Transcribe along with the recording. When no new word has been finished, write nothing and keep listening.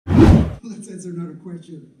answer another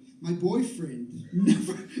question. My boyfriend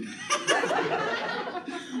never...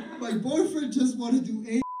 My boyfriend just wanted to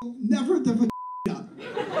do never the vagina.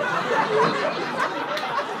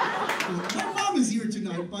 My mom is here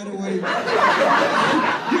tonight, by the way.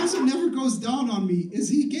 He also never goes down on me. Is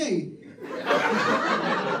he gay?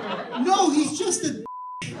 No, he's just a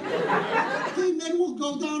gay men will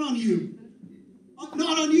go down on you.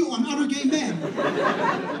 Not on you, on other gay men.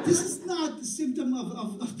 This is not a symptom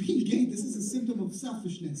of being gay. This is a symptom of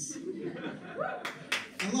selfishness.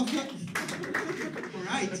 I love that. All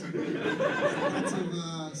right. Lots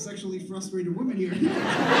of sexually frustrated women here.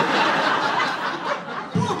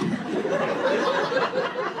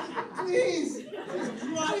 Please, just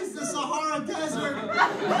Christ, the Sahara Desert.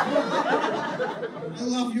 I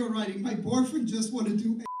love your writing. My boyfriend just wanted to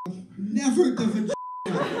do never the vagina.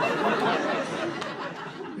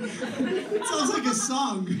 It sounds like a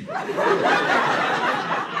song.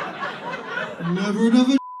 Never the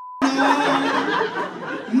vagina.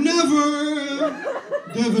 Never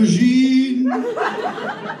the vagina.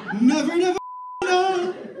 Never the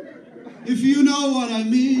vagina. If you know what I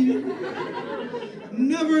mean.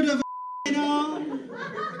 Never the vagina.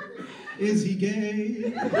 Is he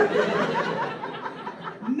gay?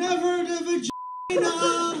 Never the vagina.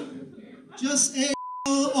 Just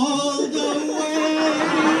all the way.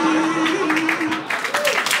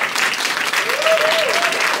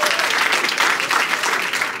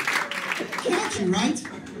 Catchy, right?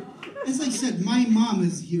 As I said, my mom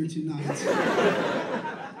is here tonight.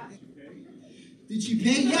 Did she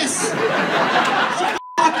pay? Yes! Shut the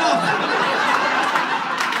fuck up!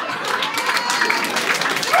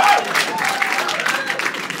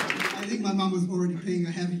 I think my mom was already paying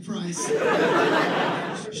a heavy price.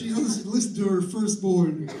 She doesn't listen to her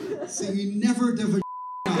firstborn singing never the vagina.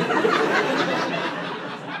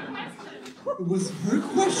 It was her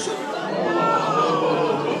question?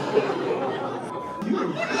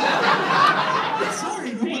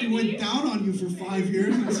 Sorry, nobody went down on you for 5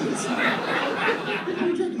 years.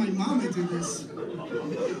 I dragged my mom into this.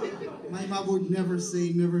 My mom would never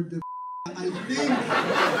say never the I think.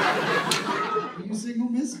 Are you single,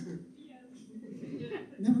 miss? Yes.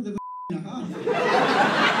 Never the huh? I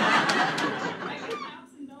got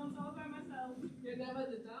ups and downs all by myself. You're never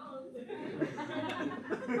the downs.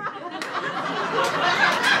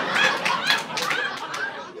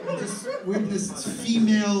 I just witnessed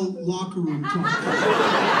female locker room talk.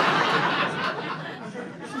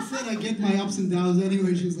 She said I get my ups and downs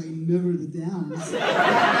anyway. She was like, never the downs.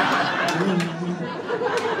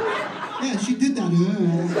 Yeah, she did that.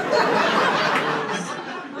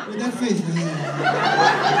 With that face.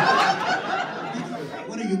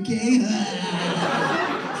 What are you, gay?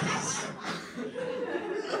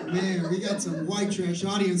 Man, we got some white trash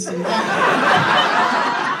audience tonight.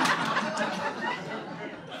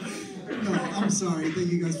 No, I'm sorry.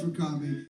 Thank you guys for coming.